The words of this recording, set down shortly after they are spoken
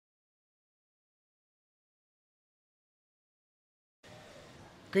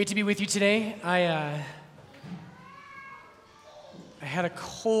Great to be with you today. I had a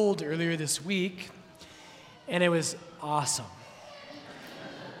cold earlier this week, and it was awesome.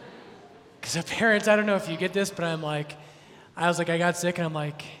 Because as parents, I don't know if you get this, but I got sick, and I'm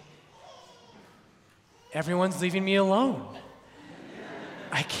like, everyone's leaving me alone.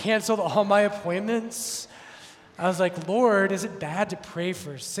 I canceled all my appointments. I was like, Lord, is it bad to pray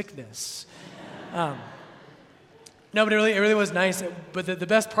for sickness? No, but it really was nice. But the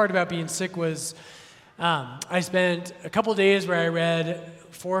best part about being sick was I spent a couple days where I read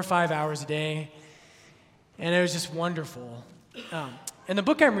 4 or 5 hours a day, and it was just wonderful. And the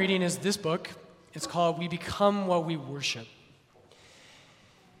book I'm reading is this book. It's called We Become What We Worship.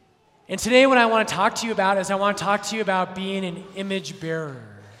 And today what I want to talk to you about is I want to talk to you about being an image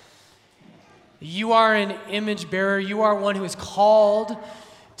bearer. You are an image bearer. You are one who is called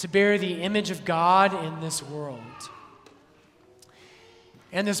to bear the image of God in this world.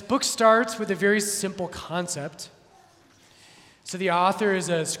 And this book starts with a very simple concept. So the author is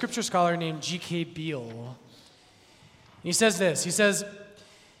a scripture scholar named G.K. Beale. He says this. He says,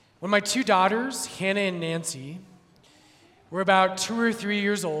 when my 2 daughters, Hannah and Nancy, were about 2 or 3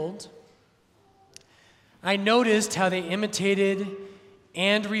 years old, I noticed how they imitated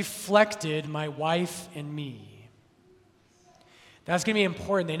and reflected my wife and me. That's going to be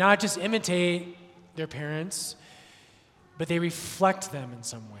important. They not just imitate their parents, but they reflect them in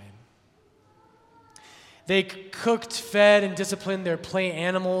some way. They cooked, fed, and disciplined their play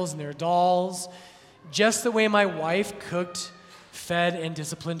animals and their dolls just the way my wife cooked, fed, and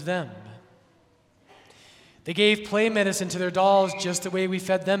disciplined them. They gave play medicine to their dolls just the way we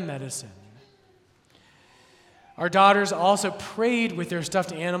fed them medicine. Our daughters also prayed with their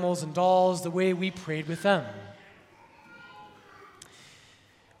stuffed animals and dolls the way we prayed with them.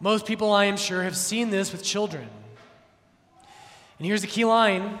 Most people, I am sure, have seen this with children. And here's the key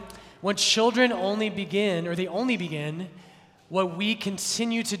line. When children only begin what we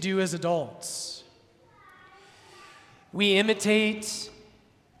continue to do as adults. We imitate,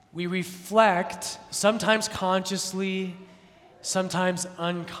 we reflect, sometimes consciously, sometimes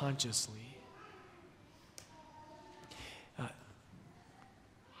unconsciously.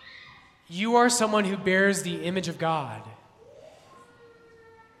 You are someone who bears the image of God.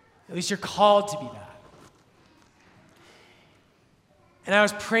 At least you're called to be that. And I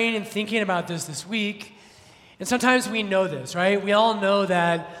was praying and thinking about this week, and sometimes we know this, right? We all know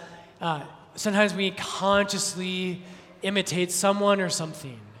that sometimes we consciously imitate someone or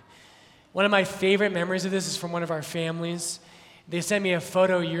something. One of my favorite memories of this is from one of our families. They sent me a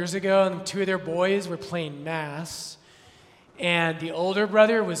photo years ago, and 2 of their boys were playing Mass, and the older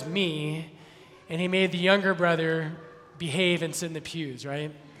brother was me, and he made the younger brother behave and sit in the pews,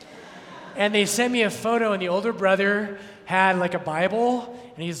 right? And they sent me a photo, and the older brother had like a Bible,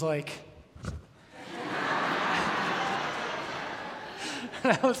 and he's like, and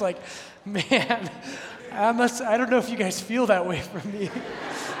I was like, man, I don't know if you guys feel that way for me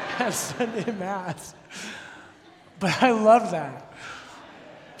at Sunday Mass, but I love that.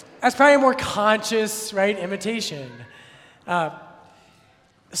 That's probably a more conscious, right, imitation.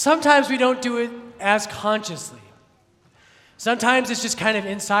 Sometimes we don't do it as consciously. Sometimes it's just kind of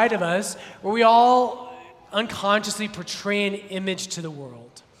inside of us where we all unconsciously portray an image to the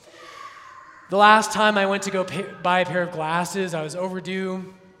world. The last time I went to go buy a pair of glasses, I was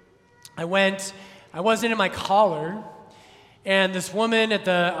overdue. I wasn't in my collar, and this woman at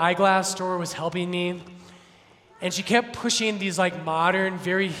the eyeglass store was helping me, and she kept pushing these like modern,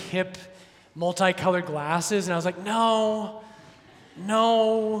 very hip, multicolored glasses, and I was like, no.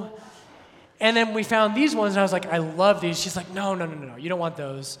 And then we found these ones, and I was like, I love these. She's like, no, you don't want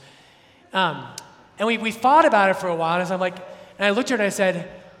those. And we thought about it for a while, and I looked at her and I said,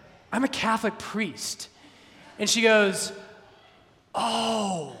 I'm a Catholic priest. And she goes,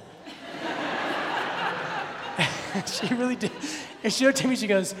 oh. She really did. And she looked at me, she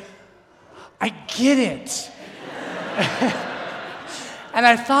goes, I get it. And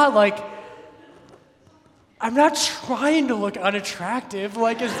I thought, like, I'm not trying to look unattractive.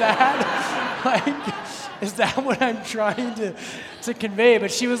 Like, is that what I'm trying to convey?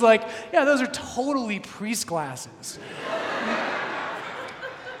 But she was like, yeah, those are totally priest glasses.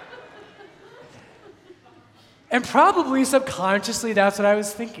 And probably subconsciously, that's what I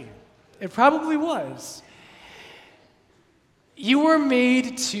was thinking. It probably was. You were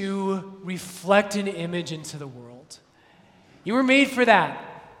made to reflect an image into the world. You were made for that.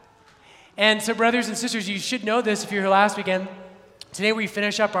 And so, brothers and sisters, you should know this if you were here last weekend. Today we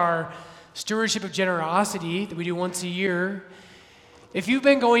finish up our Stewardship of Generosity that we do once a year. If you've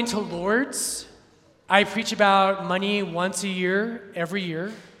been going to Lourdes, I preach about money once a year, every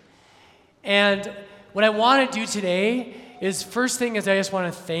year. And what I want to do today is, first thing is I just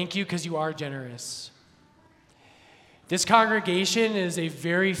want to thank you because you are generous. This congregation is a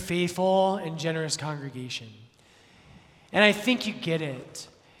very faithful and generous congregation. And I think you get it.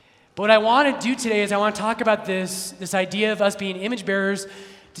 But what I want to do today is I want to talk about this idea of us being image bearers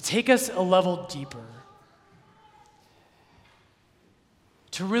to take us a level deeper.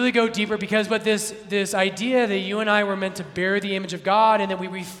 To really go deeper, because what this idea that you and I were meant to bear the image of God and that we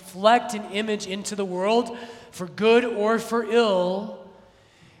reflect an image into the world for good or for ill,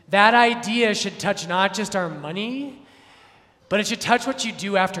 that idea should touch not just our money, but it should touch what you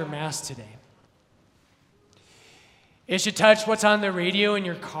do after Mass today. It should touch what's on the radio in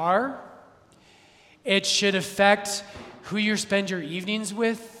your car. It should affect who you spend your evenings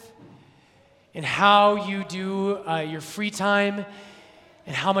with and how you do your free time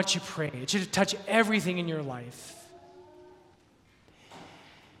and how much you pray. It should touch everything in your life.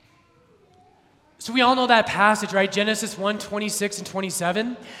 So we all know that passage, right? Genesis 1:26 and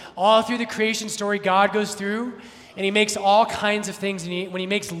 27. All through the creation story, God goes through and he makes all kinds of things. And when he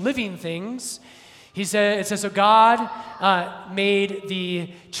makes living things, it says, so God made the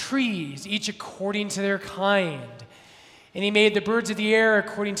trees, each according to their kind. And he made the birds of the air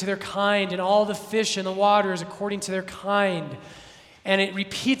according to their kind, and all the fish in the waters according to their kind. And it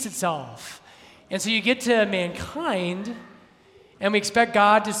repeats itself. And so you get to mankind, and we expect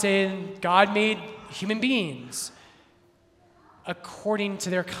God to say, God made human beings according to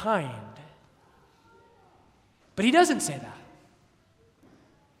their kind. But he doesn't say that.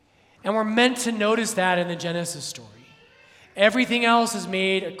 And we're meant to notice that in the Genesis story. Everything else is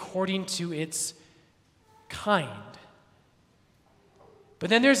made according to its kind.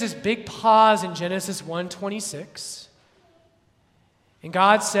 But then there's this big pause in Genesis 1:26. And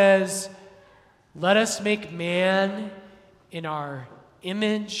God says, let us make man in our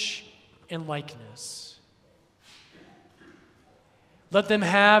image and likeness. Let them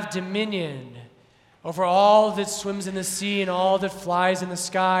have dominion over all that swims in the sea and all that flies in the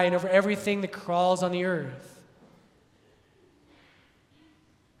sky and over everything that crawls on the earth.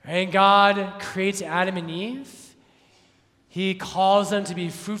 And God creates Adam and Eve. He calls them to be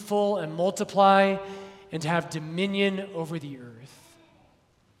fruitful and multiply and to have dominion over the earth.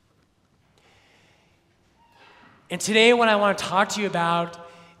 And today what I want to talk to you about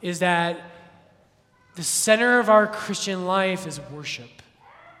is that the center of our Christian life is worship.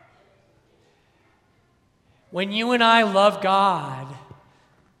 When you and I love God,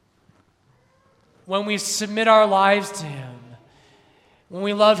 when we submit our lives to him, when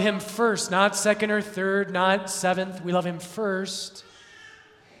we love him first, not second or third, not seventh, we love him first,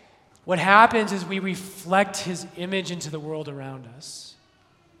 what happens is we reflect his image into the world around us.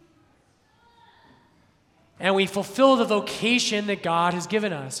 And we fulfill the vocation that God has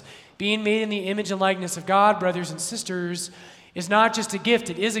given us. Being made in the image and likeness of God, brothers and sisters, is not just a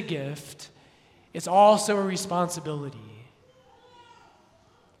gift, it is a gift. It's also a responsibility.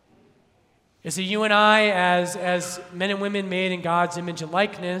 You see, you and I, as men and women made in God's image and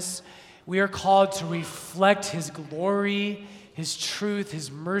likeness, we are called to reflect his glory, his truth, his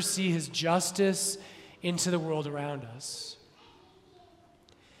mercy, his justice into the world around us.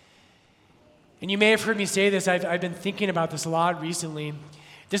 And you may have heard me say this, I've been thinking about this a lot recently.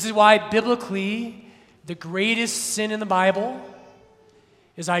 This is why biblically, the greatest sin in the Bible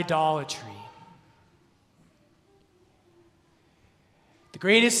is idolatry. The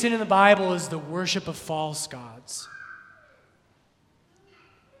greatest sin in the Bible is the worship of false gods.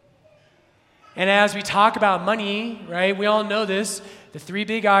 And as we talk about money, right, we all know this, the three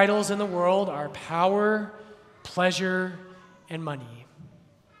big idols in the world are power, pleasure, and money.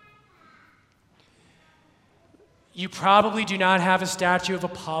 You probably do not have a statue of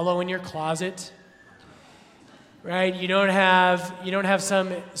Apollo in your closet, right? You don't have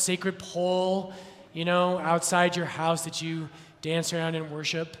some sacred pole, outside your house that you dance around and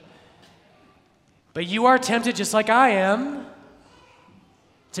worship. But you are tempted, just like I am,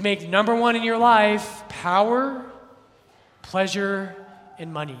 to make number one in your life power, pleasure,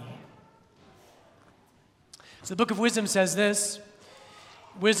 and money. So the Book of Wisdom says this.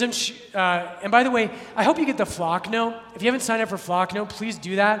 Wisdom, and by the way, I hope you get the Flock Note. If you haven't signed up for Flock Note, please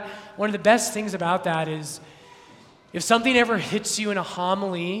do that. One of the best things about that is if something ever hits you in a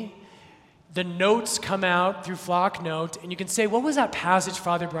homily, the notes come out through Flock Note, and you can say, what was that passage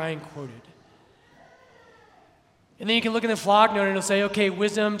Father Brian quoted? And then you can look in the Flock Note, and it'll say, okay,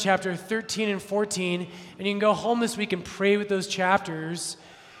 Wisdom chapter 13 and 14, and you can go home this week and pray with those chapters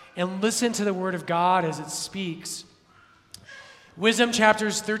and listen to the Word of God as it speaks. Wisdom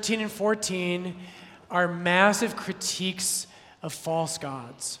chapters 13 and 14 are massive critiques of false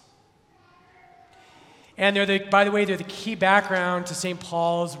gods. And by the way, they're the key background to St.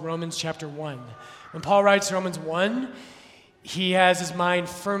 Paul's Romans chapter 1. When Paul writes Romans 1, he has his mind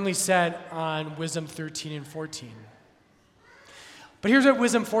firmly set on Wisdom 13 and 14. But here's what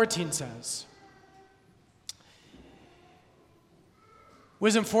Wisdom 14 says.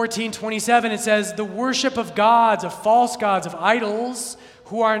 Wisdom 14:27, it says, the worship of gods, of false gods, of idols,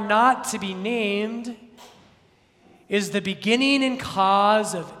 who are not to be named, is the beginning and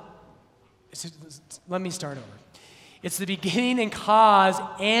cause of, let me start over. It's the beginning and cause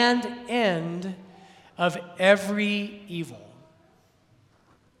and end of every evil.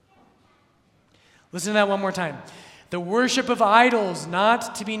 Listen to that one more time. The worship of idols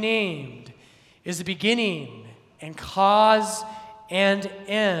not to be named is the beginning and cause and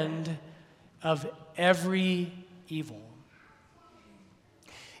end of every evil.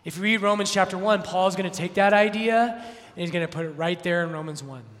 If you read Romans chapter 1, Paul's going to take that idea and he's going to put it right there in Romans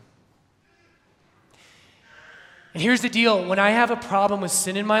 1. And here's the deal. When I have a problem with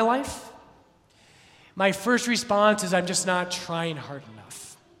sin in my life, my first response is I'm just not trying hard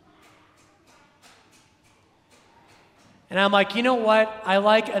enough. And I'm like, you know what? I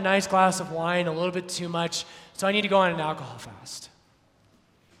like a nice glass of wine a little bit too much, so I need to go on an alcohol fast.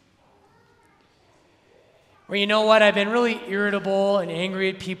 Or you know what? I've been really irritable and angry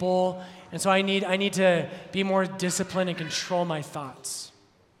at people, and so I need to be more disciplined and control my thoughts.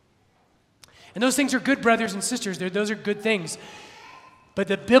 And those things are good, brothers and sisters. Those are good things. But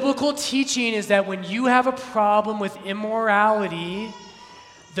the biblical teaching is that when you have a problem with immorality,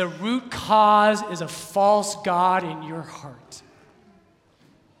 the root cause is a false god in your heart.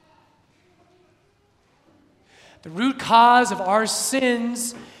 The root cause of our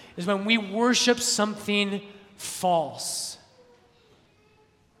sins is when we worship something false.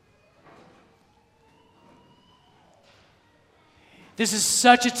 This is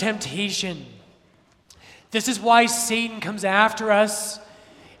such a temptation. This is why Satan comes after us,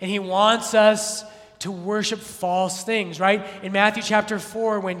 and he wants us to worship false things, right? In Matthew chapter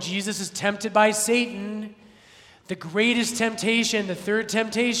 4, when Jesus is tempted by Satan, the greatest temptation, the third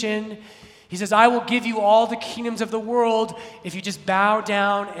temptation, he says, I will give you all the kingdoms of the world if you just bow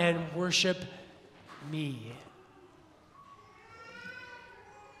down and worship me.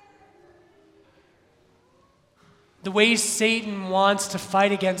 The way Satan wants to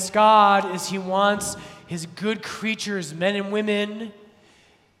fight against God is he wants his good creatures, men and women,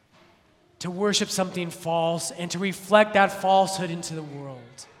 to worship something false and to reflect that falsehood into the world.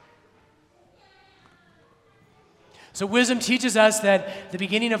 So wisdom teaches us that the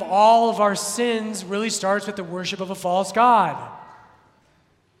beginning of all of our sins really starts with the worship of a false god.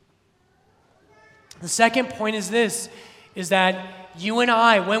 The second point is this, is that you and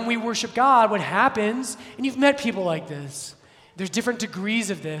I, when we worship God, what happens, and you've met people like this, there's different degrees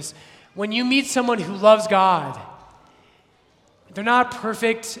of this. When you meet someone who loves God, they're not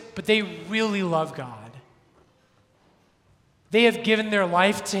perfect, but they really love God. They have given their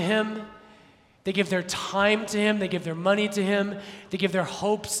life to Him. They give their time to Him. They give their money to Him. They give their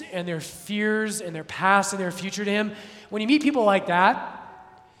hopes and their fears and their past and their future to Him. When you meet people like that,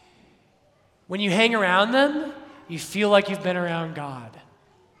 when you hang around them, you feel like you've been around God.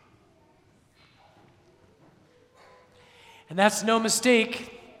 And that's no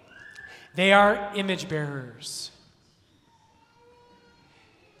mistake. They are image bearers.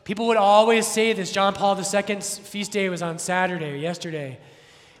 People would always say this. John Paul II's feast day was on Saturday or yesterday.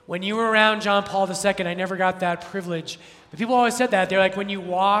 When you were around John Paul II, I never got that privilege. But people always said that. They're like, when you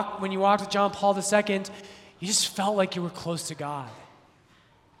walked with John Paul II, you just felt like you were close to God.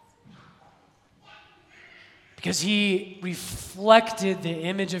 Because he reflected the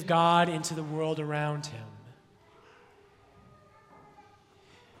image of God into the world around him.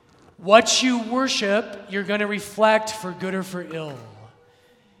 What you worship, you're going to reflect for good or for ill.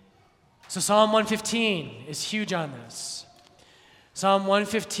 So Psalm 115 is huge on this. Psalm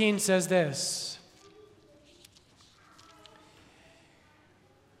 115 says this.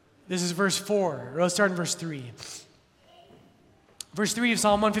 This is verse 4. Let's start in verse 3. Verse 3 of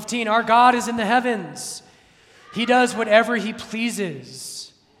Psalm 115, our God is in the heavens. He does whatever he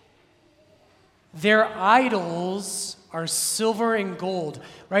pleases. Their idols are silver and gold,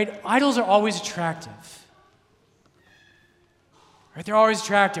 right? Idols are always attractive. Right? They're always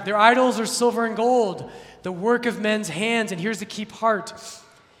attractive. Their idols are silver and gold, the work of men's hands. And here's the key part.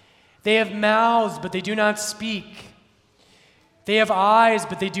 They have mouths, but they do not speak. They have eyes,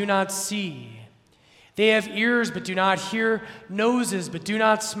 but they do not see. They have ears, but do not hear, noses, but do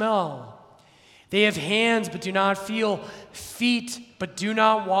not smell. They have hands, but do not feel, feet, but do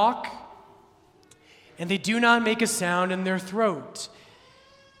not walk. and they do not make a sound in their throat.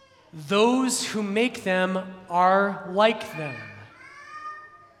 Those who make them are like them.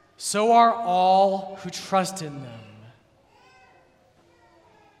 So are all who trust in them.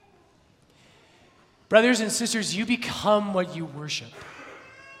 Brothers and sisters, you become what you worship.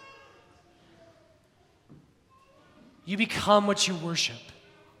 You become what you worship.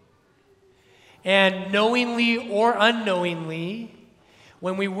 And knowingly or unknowingly,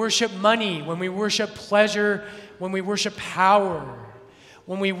 when we worship money, when we worship pleasure, when we worship power,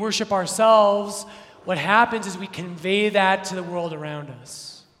 when we worship ourselves, what happens is we convey that to the world around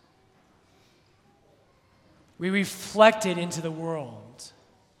us. We reflect it into the world.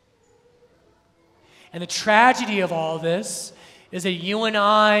 And the tragedy of all this is that you and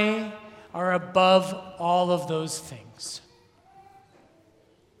I are above all of those things.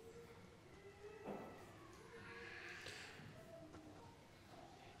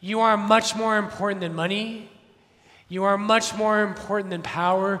 You are much more important than money. You are much more important than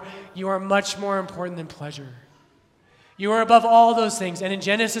power. You are much more important than pleasure. You are above all those things. And in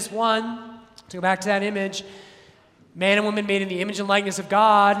Genesis 1, to go back to that image, man and woman made in the image and likeness of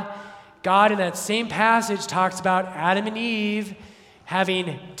God, God in that same passage talks about Adam and Eve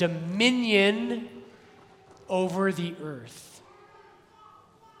having dominion over the earth.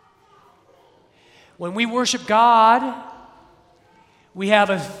 When we worship God, we have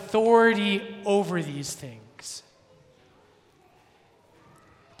authority over these things.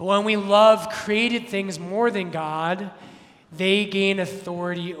 But when we love created things more than God, they gain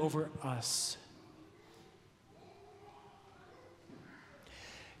authority over us.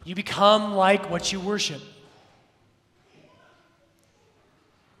 You become like what you worship.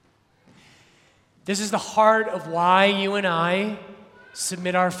 This is the heart of why you and I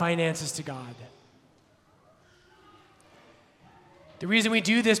submit our finances to God. The reason we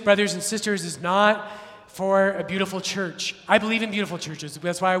do this, brothers and sisters, is not for a beautiful church. I believe in beautiful churches.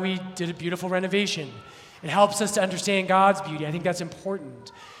 That's why we did a beautiful renovation. It helps us to understand God's beauty. I think that's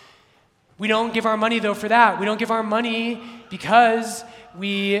important. We don't give our money, though, for that. We don't give our money because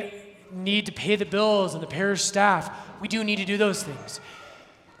we need to pay the bills and the parish staff. We do need to do those things.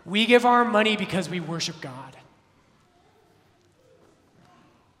 We give our money because we worship God.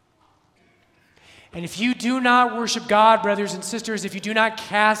 And if you do not worship God, brothers and sisters, if you do not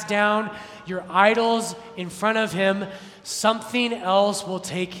cast down your idols in front of Him, something else will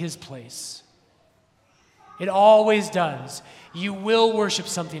take His place. It always does. You will worship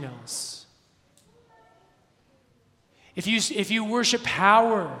something else. If you worship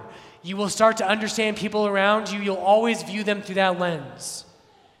power, you will start to understand people around you. You'll always view them through that lens.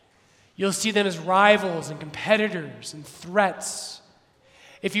 You'll see them as rivals and competitors and threats.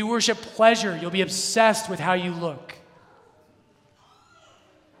 If you worship pleasure, you'll be obsessed with how you look.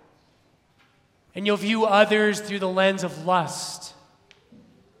 And you'll view others through the lens of lust.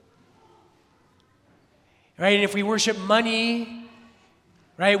 Right? And if we worship money,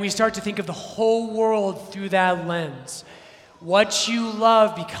 right, we start to think of the whole world through that lens. What you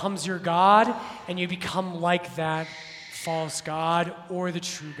love becomes your God, and you become like that false God or the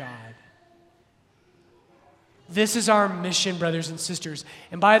true God. This is our mission, brothers and sisters.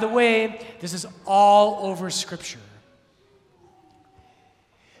 And by the way, this is all over Scripture.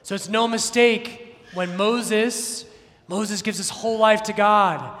 So it's no mistake when Moses gives his whole life to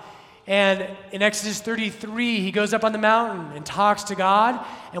God. And in Exodus 33, he goes up on the mountain and talks to God.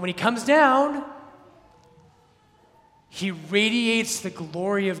 And when he comes down, he radiates the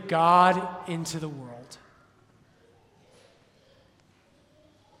glory of God into the world.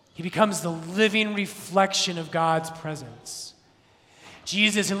 He becomes the living reflection of God's presence.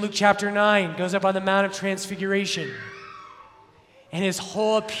 Jesus in Luke chapter 9 goes up on the Mount of Transfiguration, and his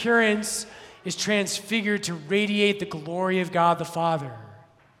whole appearance is transfigured to radiate the glory of God the Father.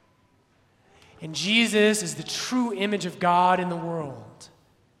 And Jesus is the true image of God in the world.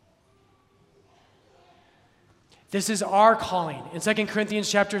 This is our calling. In 2 Corinthians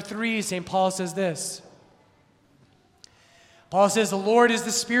chapter 3, St. Paul says this. Paul says, the Lord is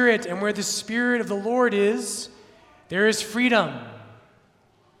the Spirit, and where the Spirit of the Lord is, there is freedom.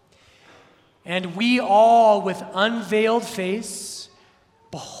 And we all, with unveiled face,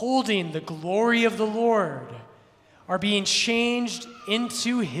 beholding the glory of the Lord, are being changed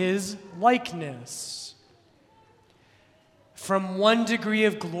into His likeness, from one degree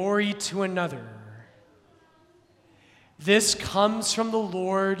of glory to another. This comes from the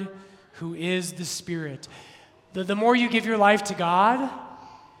Lord, who is the Spirit. The more you give your life to God,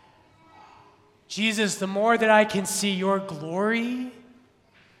 Jesus, the more that I can see your glory,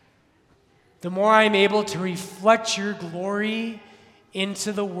 the more I'm able to reflect your glory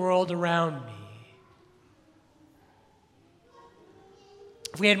into the world around me.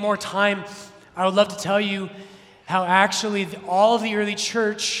 we had more time, I would love to tell you how actually all of the early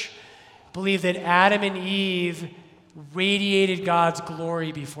church believed that Adam and Eve radiated God's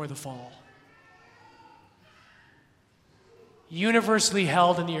glory before the fall. Universally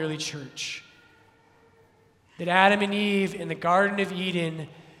held in the early church that Adam and Eve in the Garden of Eden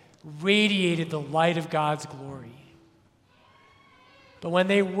radiated the light of God's glory. But when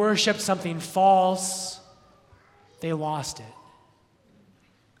they worshiped something false, they lost it.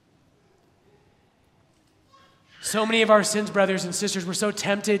 So many of our sins, brothers and sisters, we're so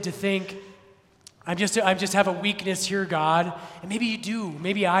tempted to think, I just have a weakness here, God. And maybe you do,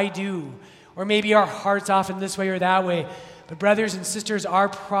 maybe I do. Or maybe our heart's often this way or that way. But brothers and sisters, our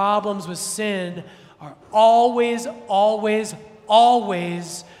problems with sin are always, always,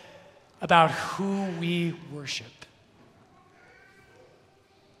 always about who we worship.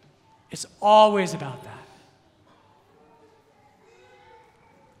 It's always about that.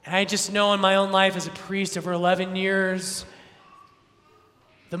 And I just know in my own life as a priest over 11 years,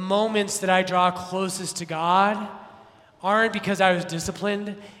 the moments that I draw closest to God aren't because I was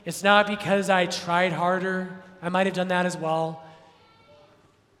disciplined. It's not because I tried harder. I might have done that as well.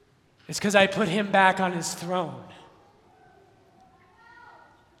 It's because I put him back on his throne.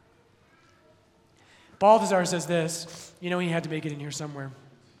 Balthazar says this. You know he had to make it in here somewhere.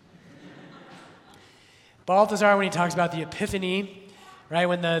 Balthazar, when he talks about the Epiphany, right,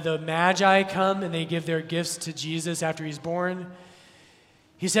 when the Magi come and they give their gifts to Jesus after he's born,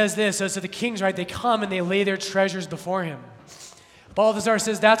 he says this, so the kings, right, they come and they lay their treasures before him. Balthazar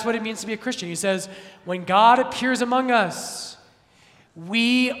says that's what it means to be a Christian. He says, when God appears among us,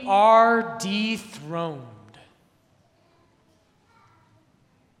 we are dethroned.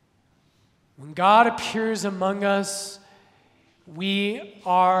 When God appears among us, we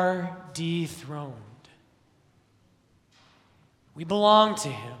are dethroned. We belong to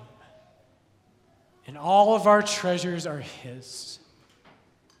him, and all of our treasures are his.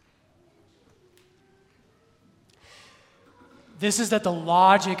 This is at the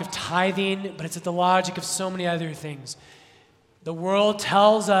logic of tithing, but it's at the logic of so many other things. The world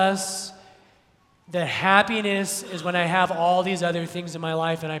tells us that happiness is when I have all these other things in my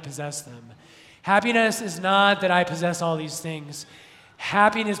life and I possess them. Happiness is not that I possess all these things.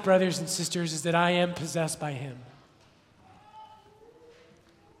 Happiness, brothers and sisters, is that I am possessed by him.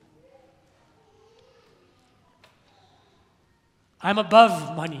 I'm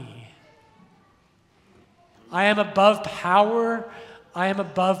above money. I am above power. I am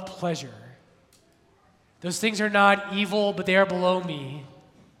above pleasure. Those things are not evil, but they are below me.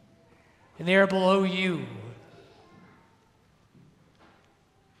 And they are below you.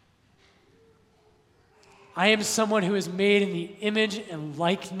 I am someone who is made in the image and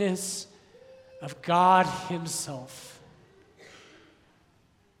likeness of God himself.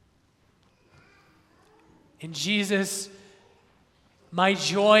 In Jesus, my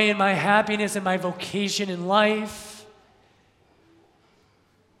joy and my happiness and my vocation in life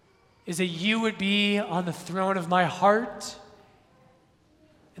is that you would be on the throne of my heart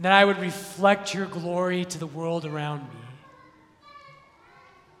and that I would reflect your glory to the world around me.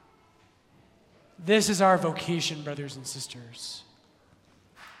 This is our vocation, brothers and sisters.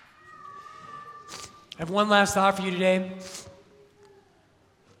 I have one last thought for you today.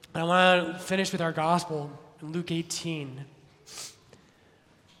 I want to finish with our gospel in Luke 18.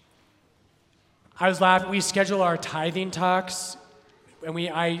 I was laughing. We schedule our tithing talks, and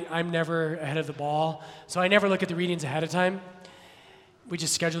I'm never ahead of the ball, so I never look at the readings ahead of time. We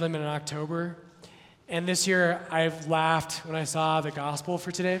just schedule them in October. And this year, I've laughed when I saw the gospel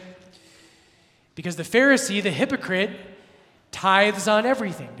for today, because the Pharisee, the hypocrite, tithes on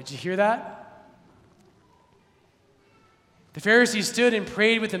everything. Did you hear that? The Pharisee stood and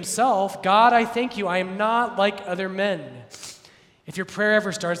prayed with himself, God, I thank you, I am not like other men. If your prayer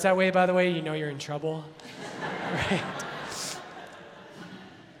ever starts that way, by the way, you know you're in trouble. Right?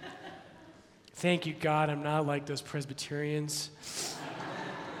 Thank you, God, I'm not like those Presbyterians.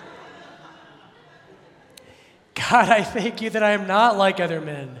 God, I thank you that I am not like other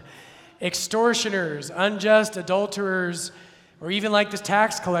men, extortioners, unjust adulterers, or even like this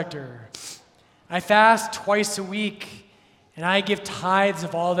tax collector. I fast twice a week, and I give tithes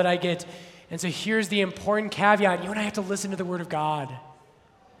of all that I get. And so here's the important caveat. You and I have to listen to the Word of God.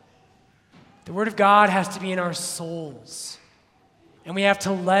 The Word of God has to be in our souls. And we have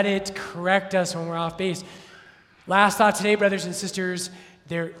to let it correct us when we're off base. Last thought today, brothers and sisters,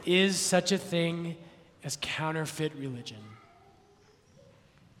 there is such a thing as counterfeit religion.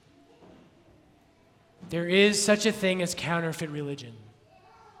 There is such a thing as counterfeit religion.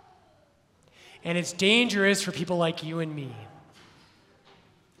 And it's dangerous for people like you and me.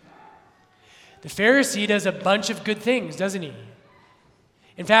 The Pharisee does a bunch of good things, doesn't he?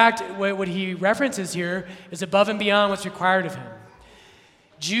 In fact, what he references here is above and beyond what's required of him.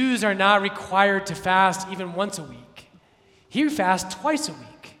 Jews are not required to fast even once a week. He fasts twice a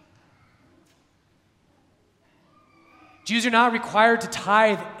week. Jews are not required to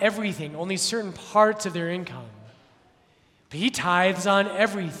tithe everything, only certain parts of their income. But he tithes on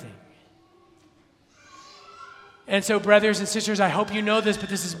everything. And so, brothers and sisters, I hope you know this, but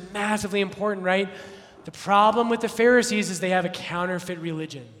this is massively important, right? The problem with the Pharisees is they have a counterfeit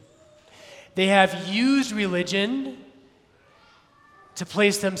religion. They have used religion to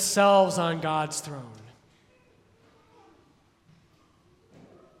place themselves on God's throne.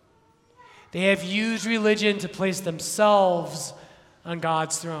 They have used religion to place themselves on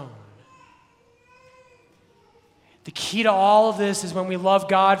God's throne. The key to all of this is when we love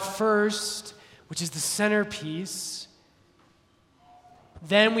God first, which is the centerpiece,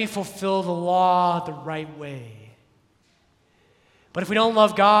 then we fulfill the law the right way. But if we don't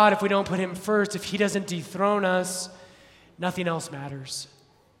love God, if we don't put him first, if he doesn't dethrone us, nothing else matters.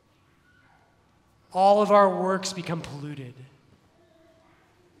 All of our works become polluted.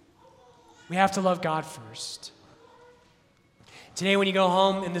 We have to love God first. Today, when you go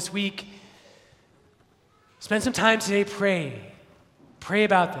home and this week, spend some time today, pray. Pray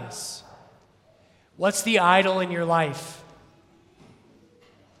about this. What's the idol in your life?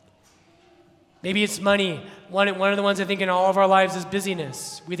 Maybe it's money. One of the ones I think in all of our lives is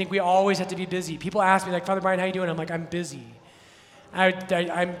busyness. We think we always have to be busy. People ask me, like, Father Brian, how you doing? I'm like, I'm busy.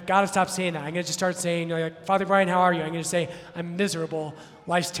 I've got to stop saying that. I'm going to just start saying, like, Father Brian, how are you? I'm going to say, I'm miserable.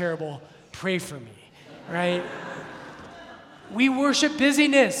 Life's terrible. Pray for me, right? We worship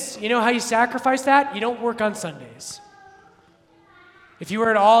busyness. You know how you sacrifice that? You don't work on Sundays. If you were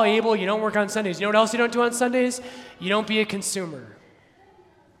at all able, you don't work on Sundays. You know what else you don't do on Sundays? You don't be a consumer.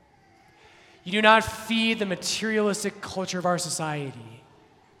 You do not feed the materialistic culture of our society.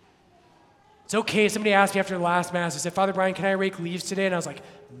 It's okay. Somebody asked me after the last Mass, they said, Father Brian, can I rake leaves today? And I was like,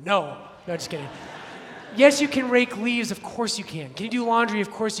 no. No, just kidding. Yes, you can rake leaves. Of course you can. Can you do laundry? Of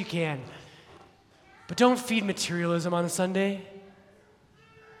course you can. But don't feed materialism on a Sunday.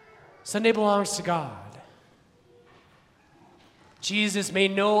 Sunday belongs to God. Jesus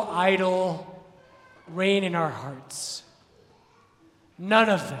made no idol reign in our hearts. None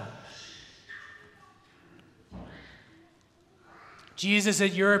of them. Jesus,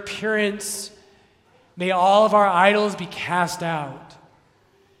 at your appearance, may all of our idols be cast out.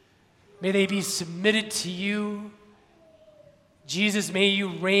 May they be submitted to you. Jesus, may you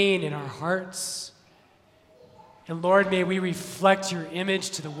reign in our hearts. And Lord, may we reflect your image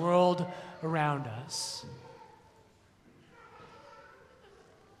to the world around us.